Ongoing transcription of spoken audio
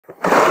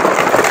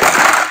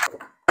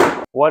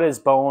What is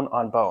bone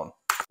on bone?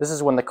 This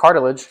is when the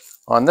cartilage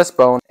on this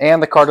bone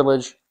and the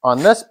cartilage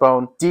on this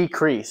bone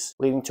decrease,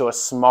 leading to a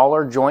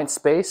smaller joint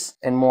space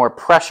and more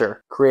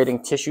pressure,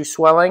 creating tissue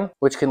swelling,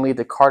 which can lead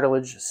to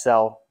cartilage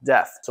cell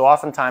death. So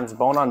oftentimes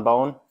bone on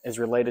bone is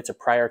related to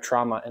prior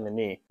trauma in the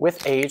knee.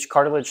 With age,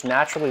 cartilage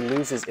naturally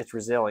loses its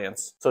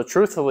resilience. So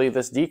truthfully,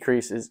 this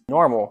decrease is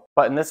normal,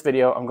 but in this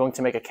video, I'm going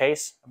to make a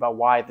case about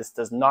why this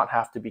does not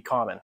have to be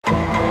common.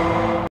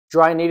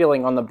 Dry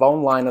needling on the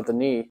bone line of the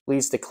knee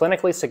leads to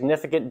clinically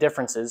significant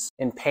differences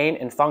in pain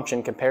and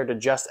function compared to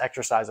just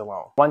exercise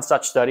alone. One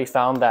such study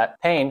found that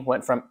pain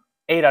went from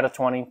 8 out of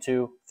 20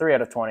 to 3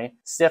 out of 20,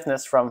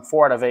 stiffness from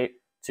 4 out of 8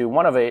 to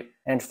 1 of 8,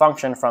 and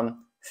function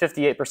from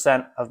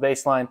 58% of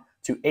baseline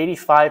to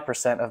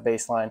 85% of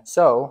baseline.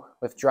 So,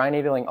 with dry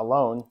needling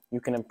alone,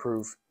 you can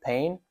improve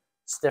pain,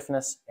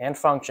 stiffness, and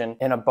function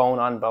in a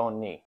bone-on-bone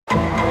knee.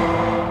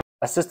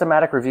 A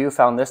systematic review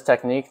found this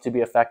technique to be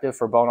effective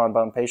for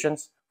bone-on-bone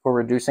patients for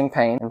reducing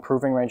pain,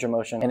 improving range of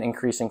motion, and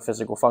increasing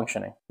physical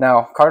functioning.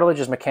 Now, cartilage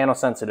is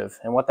mechanosensitive,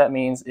 and what that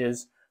means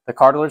is the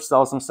cartilage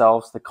cells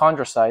themselves, the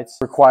chondrocytes,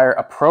 require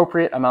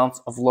appropriate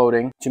amounts of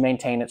loading to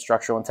maintain its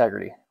structural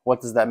integrity.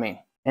 What does that mean?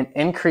 An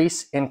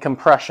increase in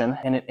compression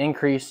and an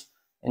increase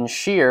in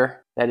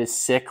shear that is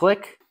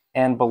cyclic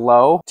and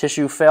below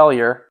tissue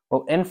failure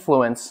will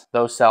influence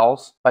those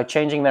cells by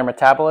changing their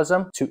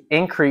metabolism to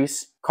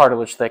increase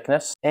cartilage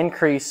thickness,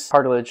 increase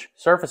cartilage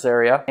surface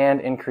area, and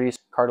increase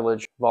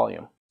cartilage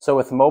volume. So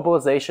with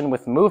mobilization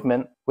with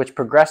movement, which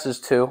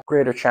progresses to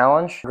greater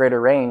challenge, greater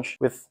range,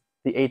 with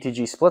the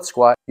ATG split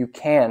squat, you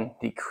can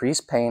decrease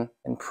pain,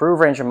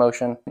 improve range of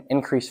motion,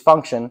 increase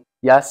function,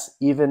 yes,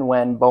 even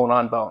when bone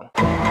on bone.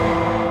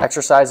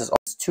 Exercise is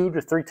 2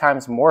 to 3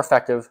 times more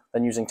effective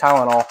than using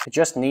Tylenol. It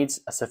just needs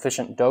a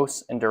sufficient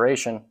dose and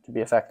duration to be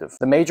effective.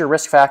 The major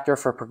risk factor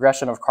for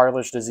progression of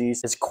cartilage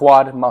disease is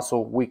quad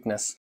muscle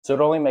weakness. So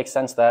it only makes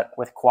sense that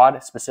with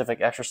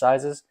quad-specific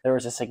exercises, there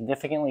is a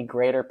significantly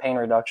greater pain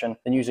reduction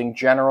than using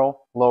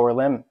general lower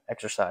limb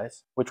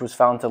exercise, which was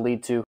found to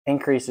lead to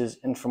increases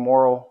in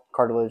femoral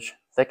cartilage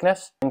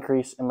thickness,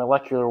 increase in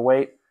molecular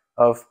weight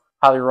of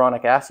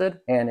hyaluronic acid,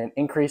 and an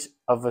increase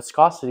of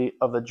viscosity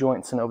of the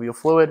joint synovial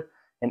fluid,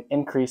 an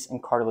increase in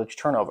cartilage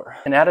turnover.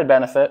 An added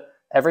benefit,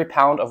 every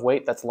pound of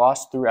weight that's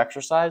lost through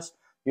exercise,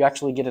 you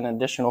actually get an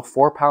additional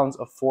 4 pounds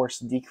of force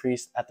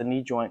decreased at the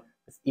knee joint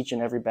with each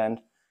and every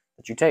bend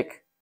that you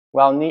take.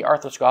 While knee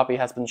arthroscopy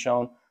has been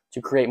shown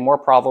to create more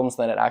problems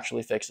than it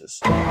actually fixes.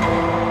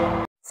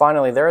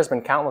 Finally, there has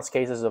been countless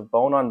cases of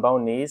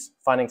bone-on-bone knees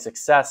finding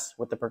success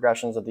with the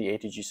progressions of the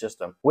ATG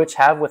system, which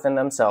have within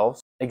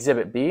themselves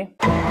Exhibit B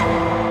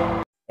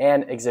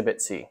and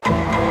Exhibit C.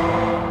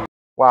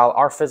 While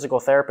our physical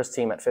therapist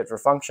team at Fit for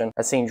Function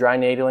has seen dry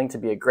needling to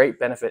be a great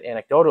benefit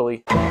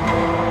anecdotally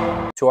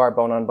to our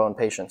bone-on-bone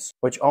patients,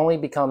 which only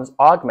becomes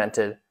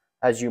augmented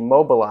as you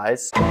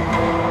mobilize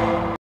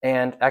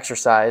and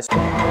exercise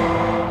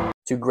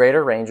to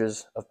greater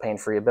ranges of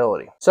pain-free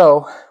ability.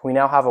 So, we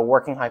now have a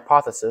working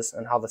hypothesis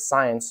on how the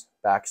science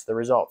backs the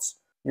results.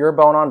 Your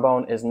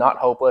bone-on-bone is not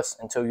hopeless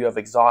until you have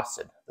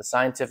exhausted the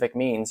scientific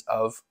means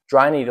of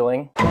dry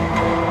needling,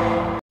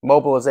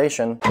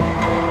 mobilization,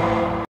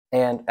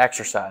 and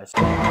exercise.